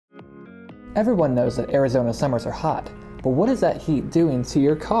Everyone knows that Arizona summers are hot, but what is that heat doing to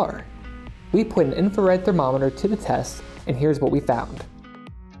your car? We put an infrared thermometer to the test, and here's what we found.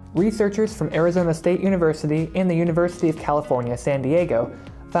 Researchers from Arizona State University and the University of California, San Diego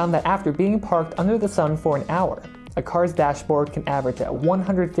found that after being parked under the sun for an hour, a car's dashboard can average at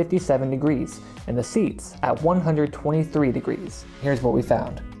 157 degrees and the seats at 123 degrees. Here's what we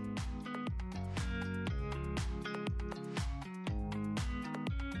found.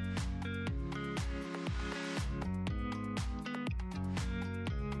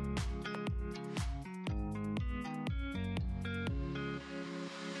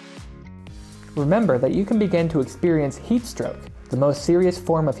 Remember that you can begin to experience heat stroke, the most serious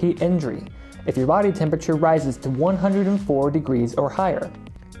form of heat injury, if your body temperature rises to 104 degrees or higher.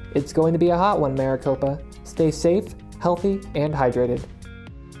 It's going to be a hot one, Maricopa. Stay safe, healthy, and hydrated.